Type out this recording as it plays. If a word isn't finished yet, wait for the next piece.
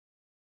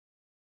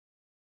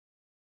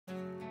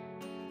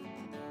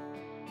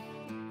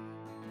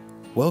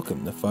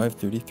Welcome to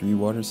 533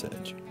 Water's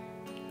Edge,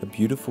 a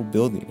beautiful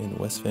building in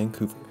West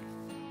Vancouver.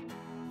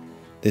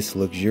 This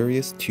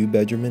luxurious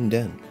two-bedroom and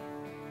den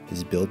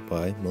is built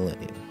by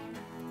Millennium.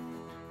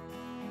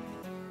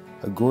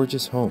 A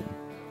gorgeous home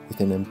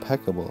with an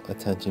impeccable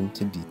attention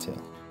to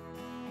detail.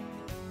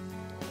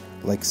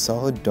 Like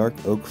solid dark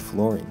oak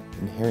flooring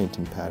in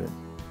Harrington pattern,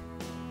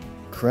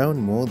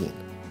 crown molding,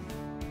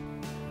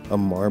 a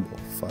marble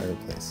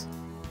fireplace,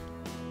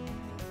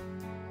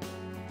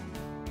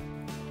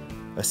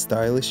 a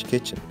stylish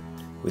kitchen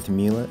with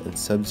Miele and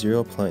Sub-Zero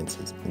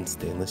appliances in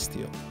stainless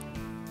steel,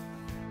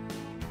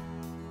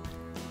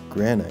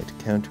 granite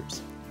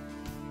counters,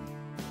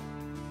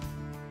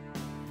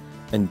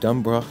 and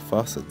Dumbroch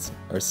faucets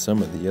are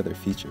some of the other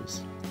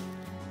features.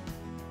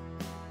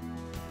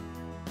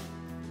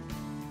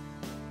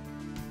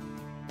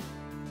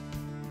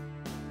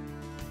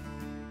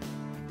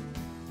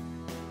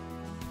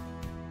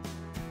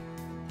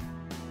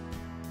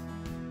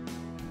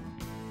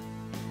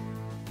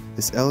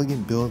 This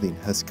elegant building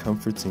has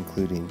comforts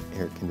including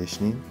air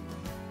conditioning,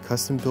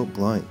 custom-built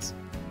blinds,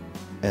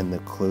 and the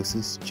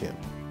closest gym.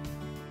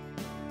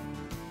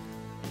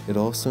 It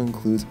also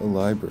includes a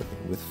library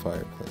with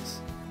fireplace.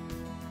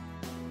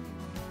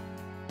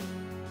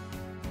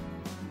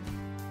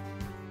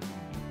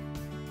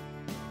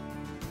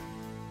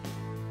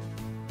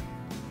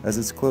 As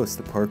it's close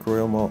to Park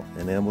Royal Mall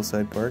and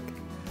Ambleside Park,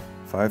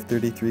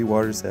 533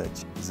 Water's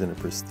Edge is in a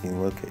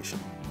pristine location.